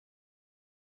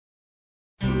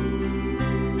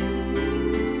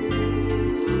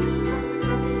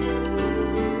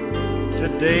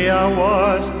Today I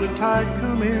watched the tide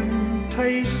come in,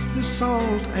 taste the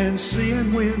salt and sea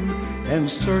and wind, and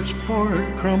search for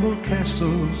crumbled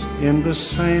castles in the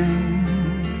sand.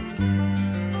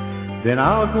 Then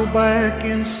I'll go back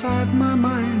inside my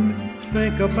mind,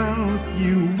 think about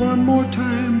you one more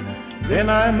time, then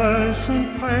I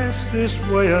mustn't pass this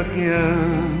way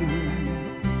again.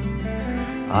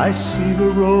 I see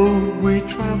the road we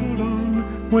traveled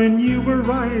on, when you were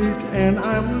right and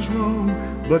I was wrong,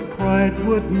 but pride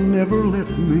would never let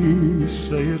me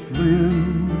say it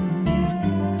then.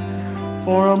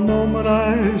 For a moment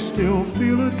I still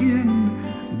feel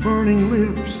again, burning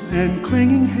lips and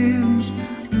clinging hands.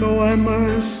 No, I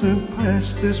mustn't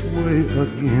pass this way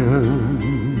again.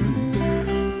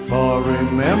 For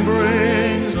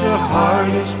remembering's the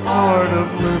hardest part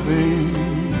of living,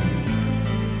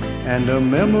 and a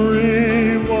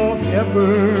memory won't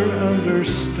ever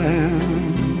understand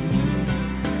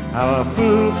how a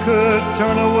fool could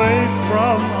turn away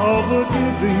from all the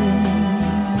giving.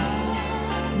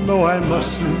 No, I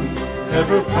mustn't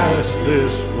ever pass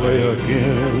this way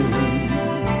again.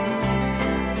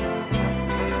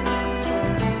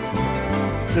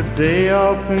 Today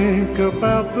I'll think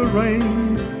about the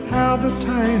rain, how the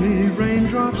tiny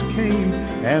raindrops came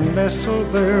and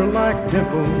nestled there like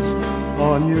dimples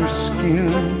on your skin.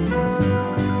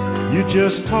 You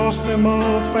just tossed them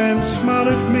off and smiled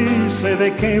at me, say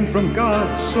they came from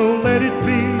God, so let it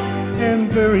be,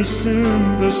 and very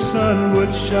soon the sun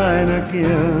would shine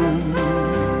again.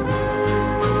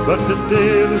 But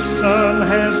today the sun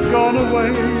has gone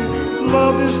away,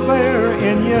 love is there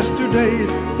in yesterday,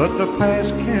 but the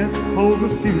past can't hold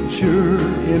the future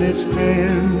in its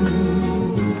hand.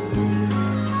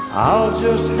 I'll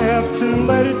just have to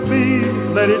let it be,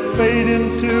 let it fade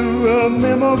into a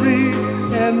memory,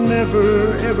 and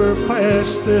never ever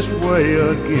pass this way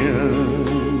again.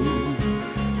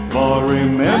 For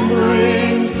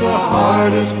remembering's the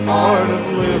hardest part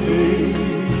of living,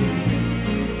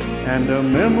 and a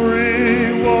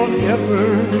memory won't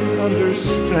ever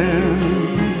understand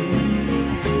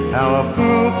how a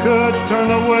fool could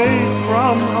turn away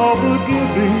from all the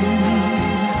giving.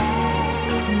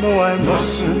 No, I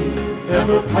mustn't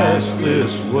ever pass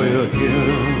this way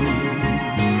again.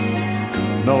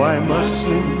 No, I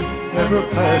mustn't ever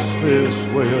pass this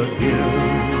way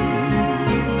again.